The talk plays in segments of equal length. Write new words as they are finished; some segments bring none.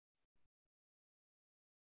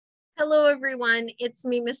Hello, everyone. It's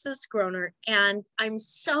me, Mrs. Groner, and I'm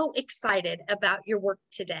so excited about your work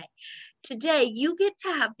today. Today, you get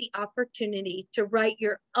to have the opportunity to write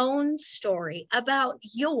your own story about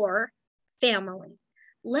your family.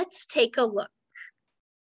 Let's take a look.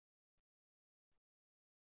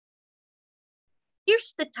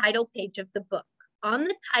 Here's the title page of the book. On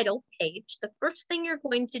the title page, the first thing you're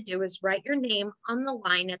going to do is write your name on the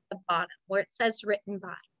line at the bottom where it says written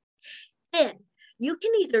by. Then you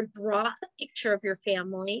can either draw a picture of your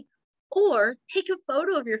family or take a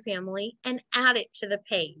photo of your family and add it to the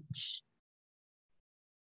page.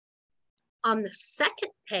 On the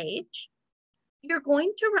second page, you're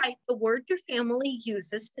going to write the word your family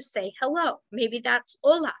uses to say hello. Maybe that's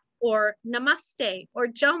hola or namaste or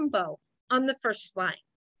jumbo on the first line.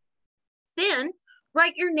 Then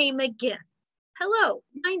write your name again. Hello,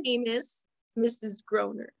 my name is Mrs.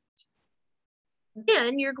 Groner.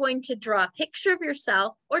 Then you're going to draw a picture of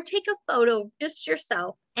yourself or take a photo of just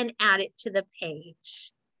yourself and add it to the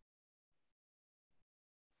page.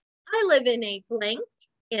 I live in a blank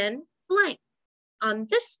in blank. On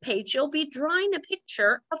this page, you'll be drawing a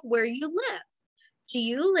picture of where you live. Do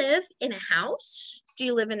you live in a house? Do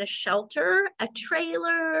you live in a shelter, a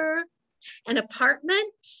trailer, an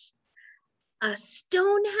apartment, a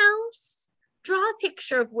stone house? Draw a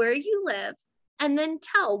picture of where you live and then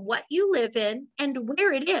tell what you live in and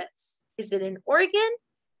where it is. Is it in Oregon?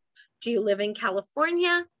 Do you live in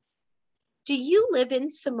California? Do you live in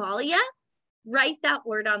Somalia? Write that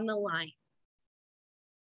word on the line.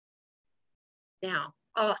 Now,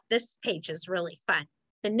 this page is really fun.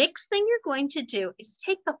 The next thing you're going to do is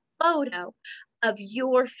take a photo of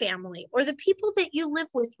your family or the people that you live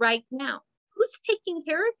with right now. Who's taking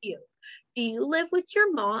care of you? Do you live with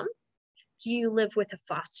your mom? Do you live with a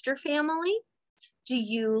foster family? Do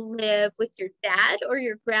you live with your dad or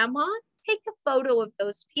your grandma? Take a photo of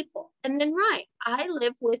those people and then write, I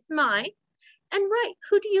live with my, and write,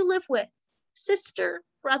 who do you live with? Sister,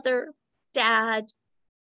 brother, dad.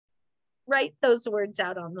 Write those words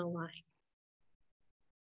out on the line.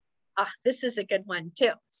 This is a good one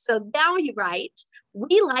too. So now you write,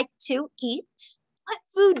 we like to eat. What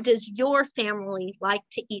food does your family like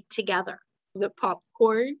to eat together? Is it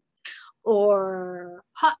popcorn or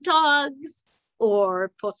hot dogs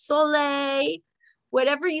or pozole?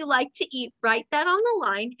 Whatever you like to eat, write that on the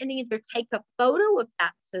line and either take a photo of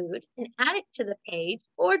that food and add it to the page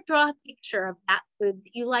or draw a picture of that food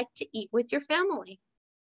that you like to eat with your family.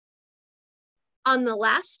 On the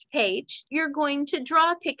last page, you're going to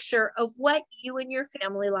draw a picture of what you and your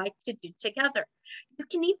family like to do together. You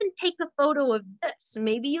can even take a photo of this.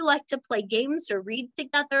 Maybe you like to play games or read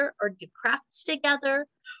together or do crafts together,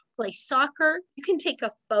 play soccer. You can take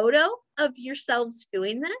a photo of yourselves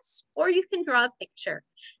doing this, or you can draw a picture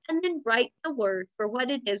and then write the word for what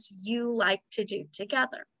it is you like to do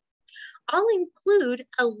together. I'll include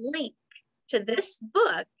a link to this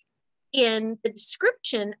book in the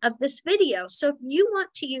description of this video. So if you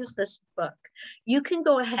want to use this book, you can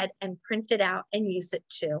go ahead and print it out and use it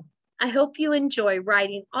too. I hope you enjoy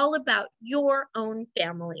writing all about your own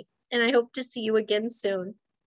family, and I hope to see you again soon.